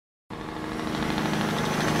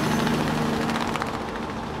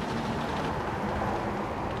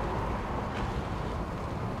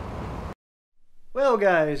Well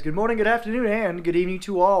guys, good morning, good afternoon, and good evening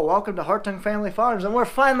to all. Welcome to Hartung Family Farms, and we're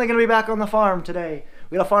finally going to be back on the farm today.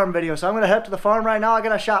 We got a farm video, so I'm going to head to the farm right now. I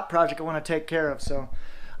got a shop project I want to take care of, so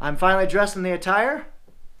I'm finally dressed in the attire.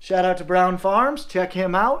 Shout out to Brown Farms, check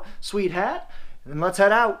him out, sweet hat, and let's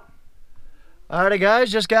head out. Alrighty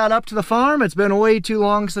guys, just got up to the farm. It's been way too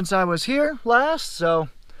long since I was here last, so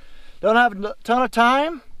don't have a ton of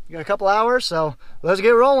time. Got a couple hours, so let's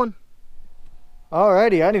get rolling.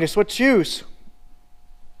 Alrighty, I need to switch shoes.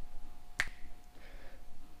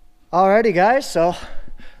 Alrighty guys, so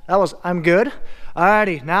I'm good.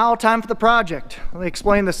 Alrighty, now time for the project. Let me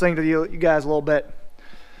explain this thing to you guys a little bit.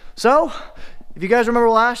 So, if you guys remember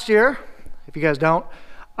last year, if you guys don't,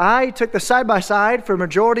 I took the side-by-side for a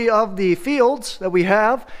majority of the fields that we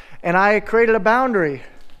have, and I created a boundary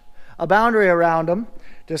around them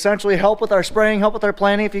to essentially help with our spraying, help with our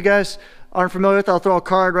planting. If you guys aren't familiar with it, I'll throw a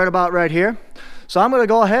card right here. So I'm gonna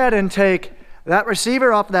go ahead and take that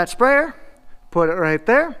receiver off of that sprayer, put it right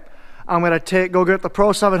there. I'm going to go get the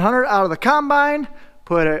Pro 700 out of the combine,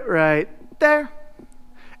 put it right there,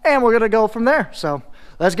 and we're going to go from there. So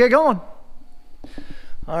let's get going.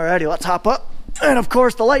 Alrighty, let's hop up. And of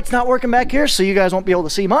course the light's not working back here, so you guys won't be able to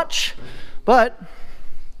see much, but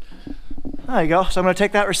there you go. So I'm going to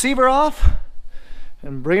take that receiver off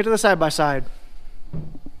and bring it to the side-by-side.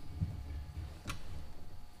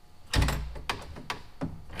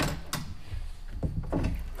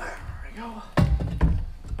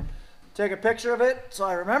 Take a picture of it so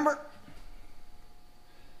I remember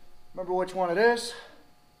which one it is.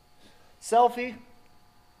 Selfie.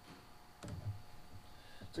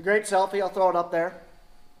 It's a great selfie. I'll throw it up there.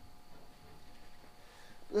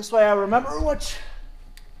 This way I remember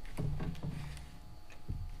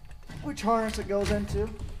which harness it goes into.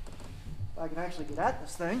 If I can actually get at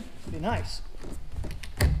this thing, it'd be nice.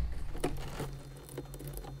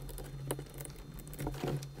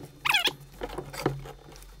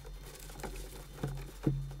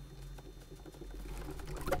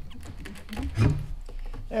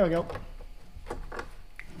 There we go.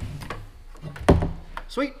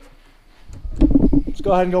 Sweet. Let's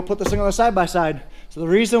go ahead and go put this thing on the side-by-side. So the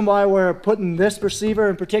reason why we're putting this receiver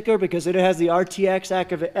in particular, because it has the RTX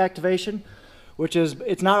activation, which is,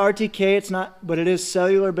 it's not RTK, but it is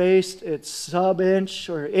cellular based. It's sub-inch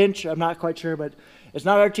or inch, I'm not quite sure, but it's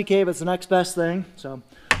not RTK, but it's the next best thing. So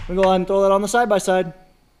we'll go ahead and throw that on the side-by-side.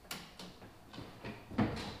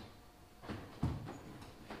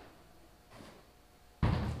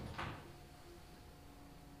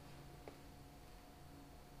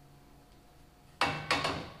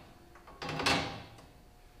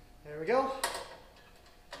 There we go.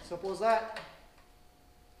 Simple as that.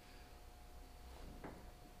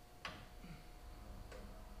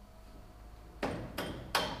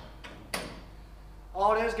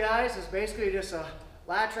 All it is, guys, is basically just a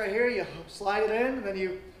latch right here. You slide it in, and then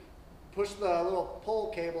you push the little pull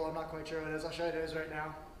cable. I'm not quite sure what it is. I'll show you what it is right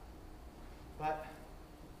now. But,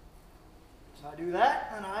 so I do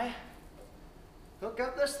that, and I hook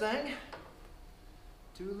up this thing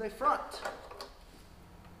to the front.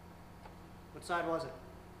 What side was it?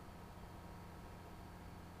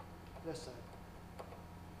 This side.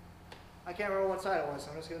 I can't remember what side it was,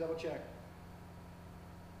 so I'm just going to double check.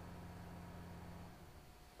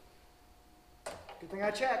 Good thing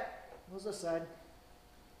I checked. What was this side?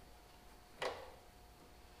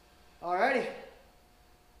 Alrighty.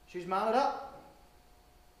 She's mounted up.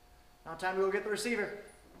 Now time to go get the receiver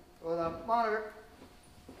or the monitor.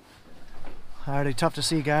 Alrighty, tough to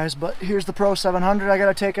see, guys, but here's the Pro 700 I got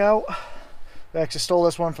to take out. I actually stole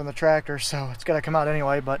this one from the tractor, so it's got to come out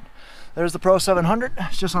anyway, but there's the Pro 700.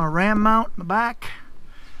 It's just on a ram mount in the back.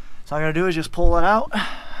 So all I got to do is just pull it out.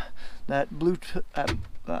 That blue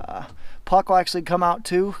puck will actually come out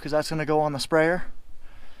too, because that's going to go on the sprayer.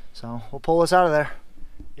 So we'll pull this out of there.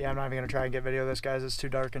 Yeah, I'm not even going to try and get video of this, guys. It's too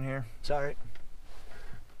dark in here. Sorry.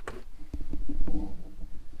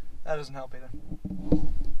 That doesn't help either.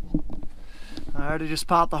 I already just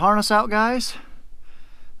popped the harness out, guys.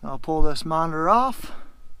 I'll pull this monitor off,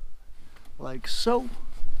 like so.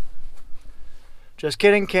 Just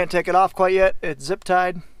kidding, can't take it off quite yet. It's zip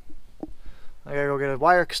tied. I gotta go get a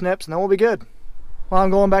wire snips and then we'll be good. While I'm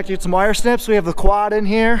going back to get some wire snips, we have the quad in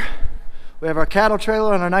here. We have our cattle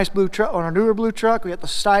trailer on our nice blue truck, on our newer blue truck. We got the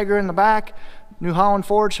Steiger in the back, New Holland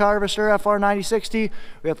forage harvester FR 9060.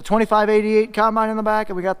 We got the 2588 combine in the back,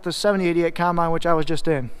 and we got the 7088 combine, which I was just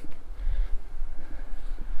in.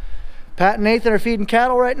 Pat and Nathan are feeding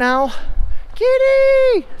cattle right now.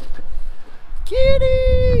 Kitty!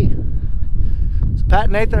 Kitty! So Pat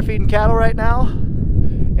and Nathan are feeding cattle right now,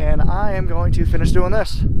 and I am going to finish doing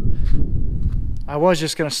this. I was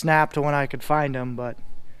just gonna snap to when I could find them, but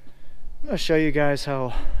I'm gonna show you guys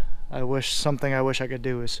how I wish I could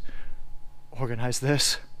do is organize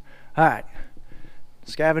this. All right,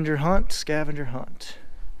 scavenger hunt, scavenger hunt.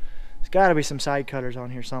 There's gotta be some side cutters on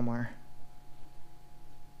here somewhere.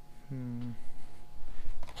 10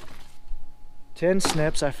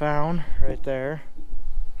 snips I found right there.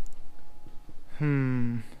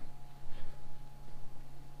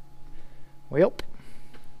 Well,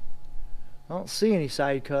 I don't see any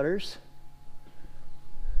side cutters.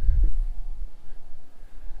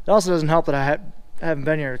 It also doesn't help that I haven't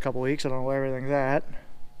been here in a couple weeks. I don't know where everything's at.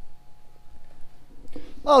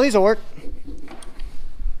 Oh, these will work.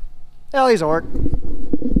 Hell, these will work.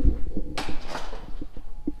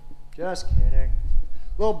 Just kidding.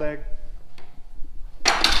 A little big.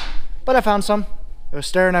 But I found some. It was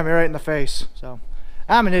staring at me right in the face. So,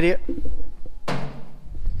 I'm an idiot.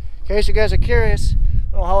 In case you guys are curious,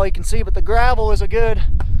 I don't know how you can see, but the gravel is a good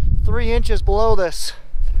 3 inches below this.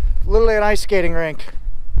 Literally an ice skating rink.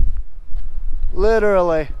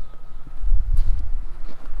 Literally.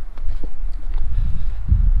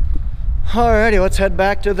 Alrighty, let's head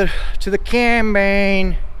back to the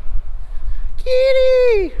cabin.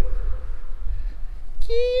 Kitty!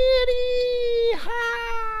 Kitty!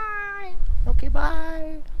 Hi! Okay,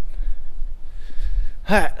 bye.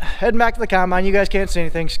 Alright, heading back to the combine. You guys can't see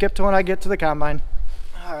anything. Skip to when I get to the combine.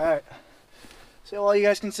 Alright. See how all you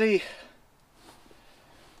guys can see.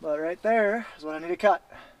 But right there is what I need to cut.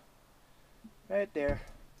 Right there.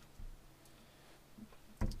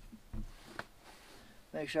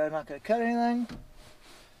 Make sure I'm not going to cut anything.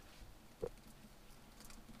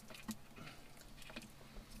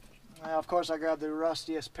 Now, of course, I grabbed the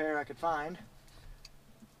rustiest pair I could find.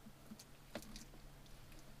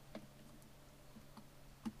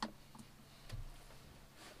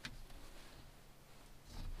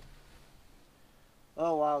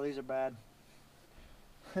 Oh wow, these are bad.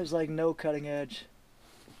 There's like no cutting edge.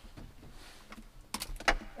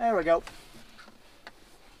 There we go.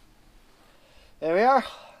 There we are.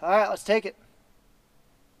 Alright, let's take it.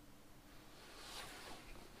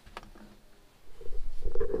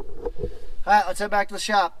 Alright, let's head back to the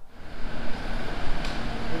shop.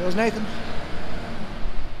 There goes Nathan.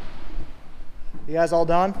 You guys all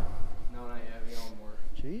done? No, not yet. We got one more.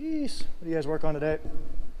 Jeez. What do you guys work on today?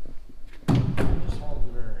 Just haul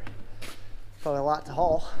manure. Probably a lot to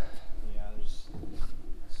haul. Yeah, there's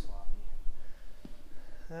sloppy.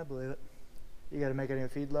 I believe it. You got to make any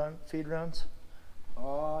feed runs?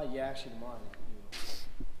 Yeah, actually tomorrow.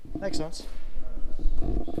 Makes sense.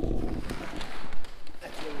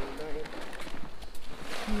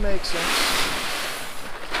 Makes sense.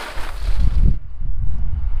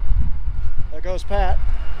 There goes Pat.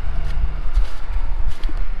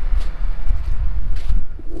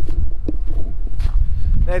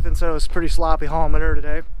 Nathan said it was pretty sloppy hauling manure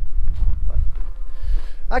today. But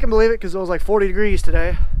I can believe it because it was like 40 degrees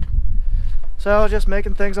today. So just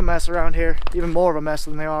making things a mess around here. Even more of a mess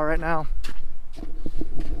than they are right now.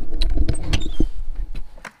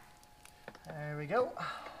 There we go.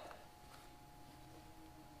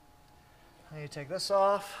 I need to take this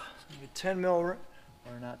off. It's gonna be 10 mil, or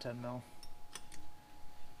not 10 mil.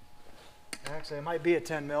 Actually, it might be a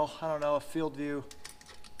 10 mil. I don't know if field view.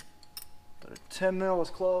 But a 10 mil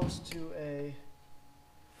is close to a,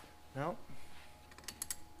 no.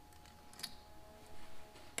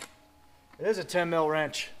 It is a 10 mil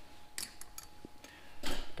wrench.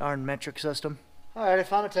 Darn metric system. Alright, I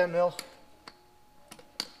found a 10 mil.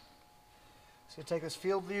 So take this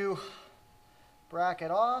field view bracket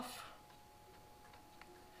off.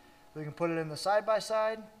 We can put it in the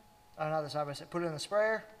side-by-side. Oh, not the side-by-side. Put it in the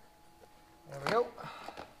sprayer. There we go.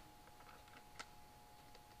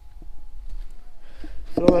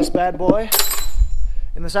 Throw this bad boy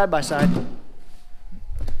in the side-by-side.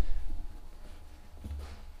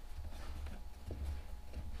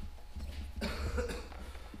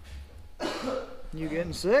 You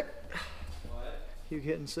getting sick? What? You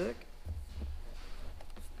getting sick?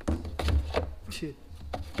 Shit.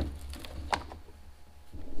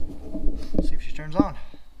 See if she turns on.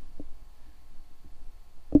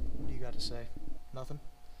 What do you got to say? Nothing?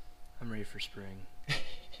 I'm ready for spring.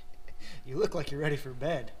 You look like you're ready for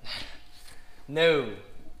bed. No.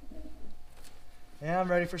 Yeah,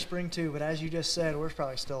 I'm ready for spring too, but as you just said, we're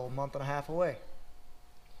probably still a month and a half away.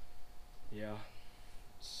 Yeah.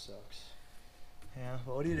 Sucks. Yeah,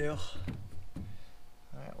 well, what do you do?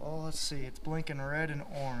 Alright, well, let's see. It's blinking red and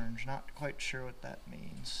orange. Not quite sure what that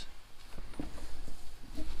means.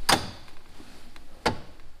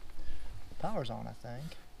 Power's on, I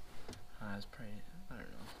think. It's pretty, I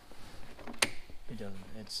don't know. It doesn't.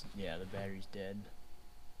 It's, yeah, the battery's dead.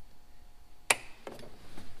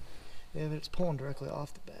 Yeah, but it's pulling directly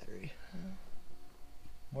off the battery. Yeah.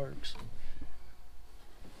 Works.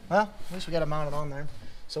 Well, at least we got it mounted on there.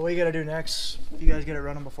 So what you gotta do next, if you guys get it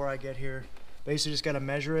running before I get here, basically just gotta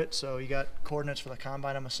measure it. So you got coordinates for the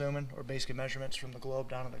combine, I'm assuming, or basically measurements from the globe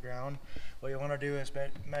down to the ground. What you wanna do is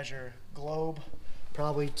measure globe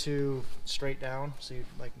probably to straight down. So you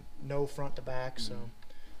like no front to back, so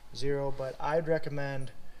 0. But I'd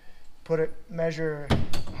recommend measure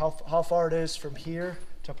how far it is from here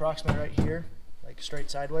to approximately right here, like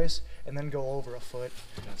straight sideways, and then go over a foot.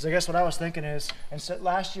 So I guess what I was thinking is,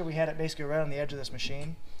 last year we had it basically right on the edge of this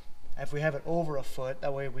machine. If we have it over a foot,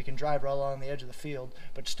 that way we can drive right along the edge of the field,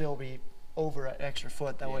 but still be over an extra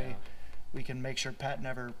foot. That way we can make sure Pat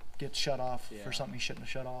never gets shut off for something he shouldn't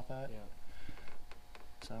have shut off at.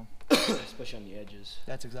 So, especially on the edges.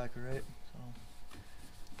 That's exactly right. So.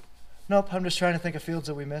 Nope, I'm just trying to think of fields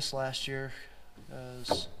that we missed last year, or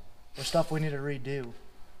stuff we need to redo.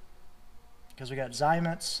 Because we got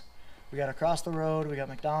Zymet's, we got across the road, we got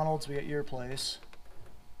McDonald's, we got your place.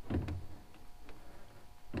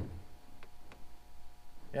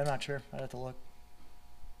 Yeah, I'm not sure. I'd have to look.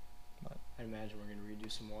 But I'd imagine we're going to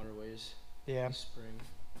redo some waterways this spring.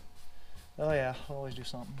 Oh yeah, I'll always do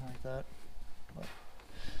something like that. But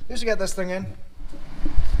at least we got this thing in.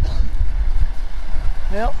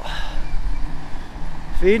 Yep.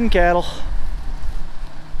 Feeding cattle.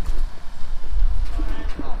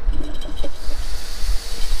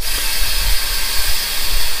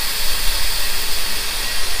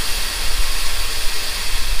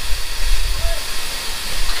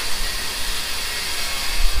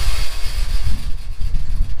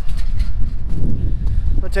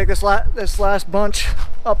 Take this last bunch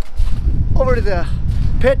up over to the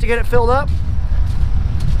pit to get it filled up,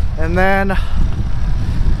 and then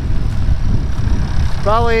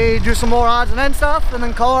probably do some more odds and ends stuff and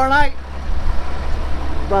then call our night.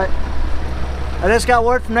 But I just got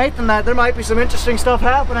word from Nathan that there might be some interesting stuff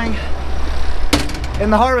happening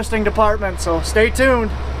in the harvesting department, so stay tuned.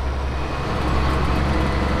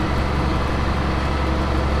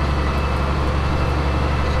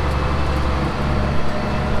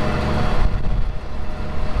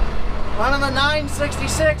 Running the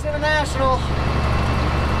 966 International.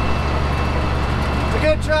 It's a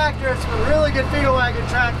good tractor. It's a really good feeder wagon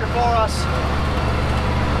tractor for us.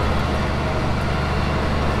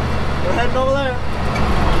 We're heading over there.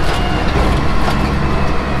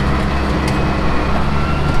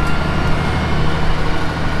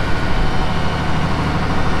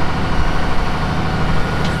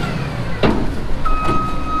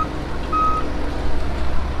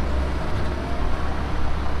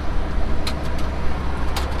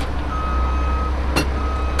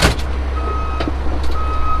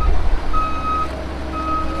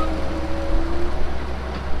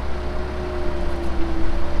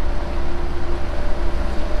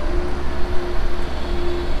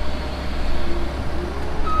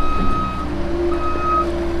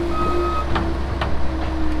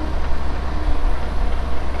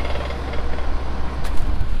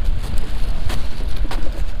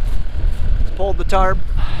 Pulled the tarp.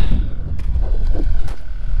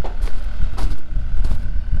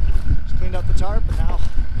 Just cleaned up the tarp, and now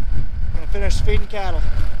I'm gonna finish feeding cattle.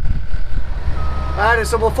 Alright,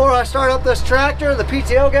 so before I start up this tractor, the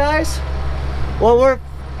PTO guys, what we're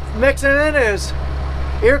mixing in is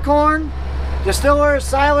ear corn, distillers,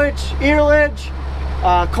 silage, earlage,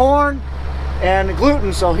 corn, and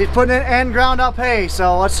gluten. So he's putting in and ground up hay.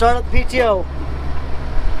 So let's start up the PTO.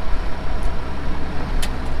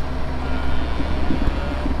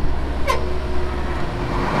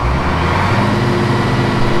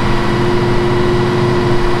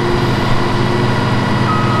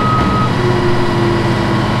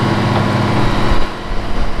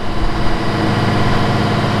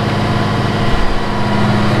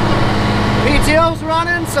 PTO's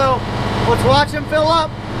running, so let's watch him fill up.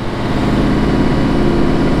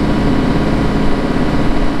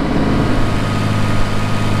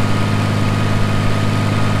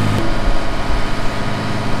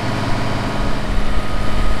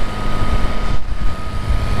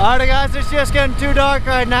 Alrighty guys, it's just getting too dark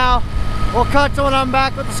right now. We'll cut to when I'm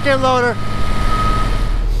back with the skid loader.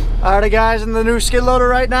 Alrighty guys, in the new skid loader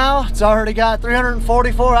right now, it's already got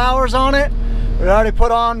 344 hours on it. We already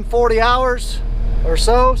put on 40 hours or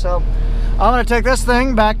so, so I'm gonna take this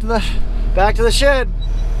thing back to the shed.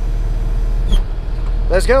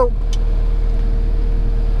 Let's go.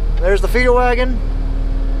 There's the feeder wagon.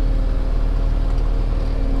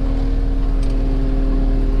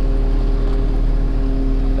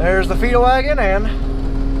 There's the feeder wagon,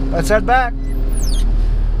 and let's head back.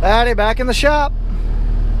 Alrighty, back in the shop.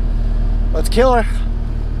 Let's kill her.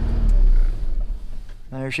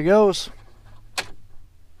 There she goes.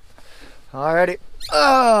 Alrighty.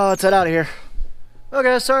 Oh, let's head out of here.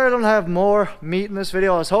 Okay, sorry I don't have more meat in this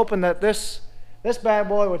video. I was hoping that this bad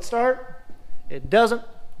boy would start. It doesn't,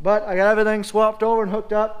 but I got everything swapped over and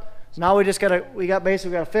hooked up. So now we basically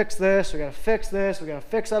gotta fix this, we gotta fix this, we gotta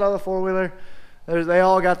fix that other four-wheeler. They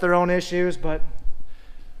all got their own issues, but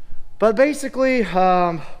basically,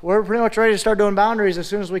 we're pretty much ready to start doing boundaries as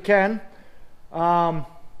soon as we can. I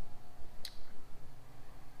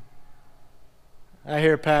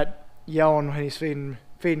hear Pat yelling when he's feeding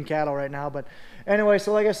cattle right now, but anyway,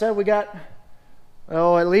 so like I said, we got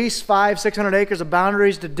at least 500-600 acres of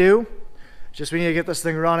boundaries to do. Just we need to get this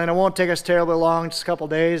thing running. It won't take us terribly long, just a couple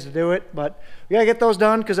days to do it, but we gotta get those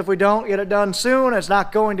done, because if we don't get it done soon, it's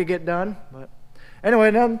not going to get done. But anyway,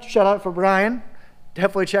 then shout out for Brian.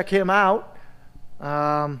 Definitely check him out.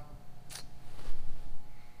 Yeah,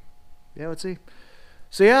 let's see.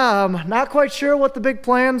 So yeah, I'm not quite sure what the big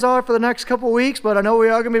plans are for the next couple of weeks, but I know we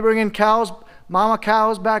are going to be bringing cows, mama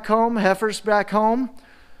cows back home, heifers back home,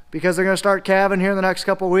 because they're going to start calving here in the next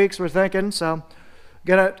couple of weeks, we're thinking. So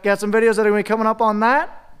got some videos that are going to be coming up on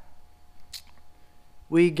that.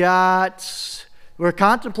 We're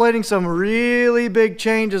contemplating some really big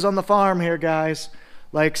changes on the farm here, guys.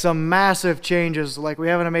 Like some massive changes. Like we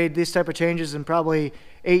haven't made these type of changes in probably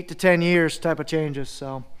 8 to 10 years type of changes.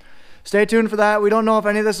 So stay tuned for that. We don't know if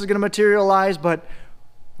any of this is going to materialize, but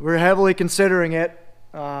we're heavily considering it,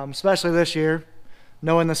 especially this year,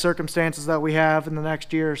 knowing the circumstances that we have in the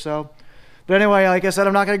next year or so. But anyway, like I said,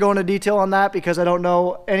 I'm not going to go into detail on that because I don't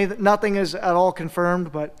know nothing is at all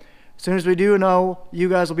confirmed. But as soon as we do know, you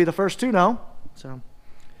guys will be the first to know. So,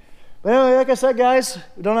 but anyway, like I said, guys,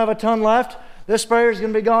 we don't have a ton left. This sprayer is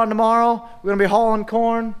going to be gone tomorrow. We're going to be hauling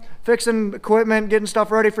corn, fixing equipment, getting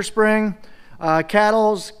stuff ready for spring.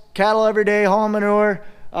 Cattle every day, hauling manure,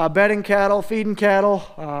 bedding cattle, feeding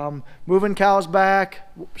cattle, moving cows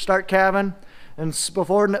back, start calving. And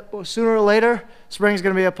sooner or later, spring's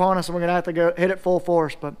going to be upon us and we're going to have to go hit it full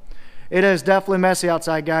force. But it is definitely messy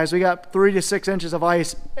outside, guys. We got 3 to 6 inches of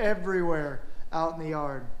ice everywhere out in the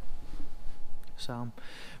yard. So,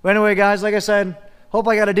 but anyway, guys, like I said, hope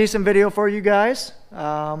I got a decent video for you guys.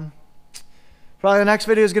 Probably the next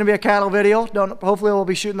video is going to be a cattle video. Hopefully we'll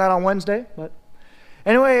be shooting that on Wednesday. But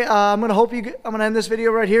anyway, I'm gonna end this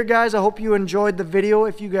video right here, guys. I hope you enjoyed the video.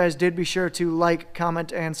 If you guys did, be sure to like,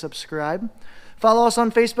 comment, and subscribe. Follow us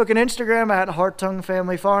on Facebook and Instagram at Hartung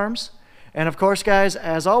Family Farms. And of course, guys,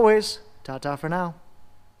 as always, ta-ta for now.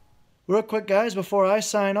 Real quick, guys, before I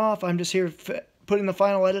sign off, I'm just here putting the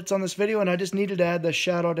final edits on this video, and I just needed to add this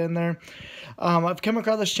shout out in there. I've come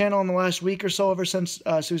across this channel in the last week or so, ever since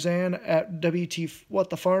Suzanne at WT What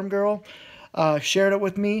the Farm Girl shared it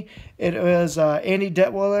with me. It was Andy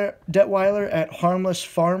Detweiler at Harmless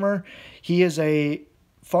Farmer. He is a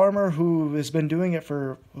farmer who has been doing it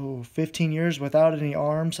for 15 years without any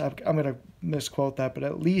arms. I'm going to misquote that, but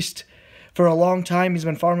at least for a long time he's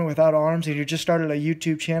been farming without arms, and he just started a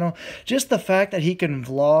YouTube channel. Just the fact that he can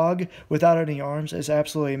vlog without any arms is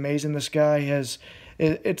absolutely amazing. This guy has...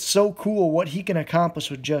 It's so cool what he can accomplish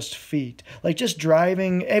with just feet. Like just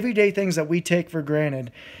driving, everyday things that we take for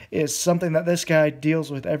granted is something that this guy deals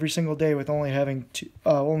with every single day with only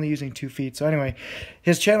using 2 feet. So anyway,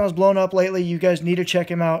 his channel has blown up lately. You guys need to check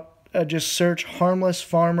him out. Just search Harmless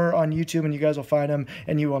Farmer on YouTube and you guys will find him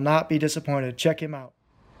and you will not be disappointed. Check him out.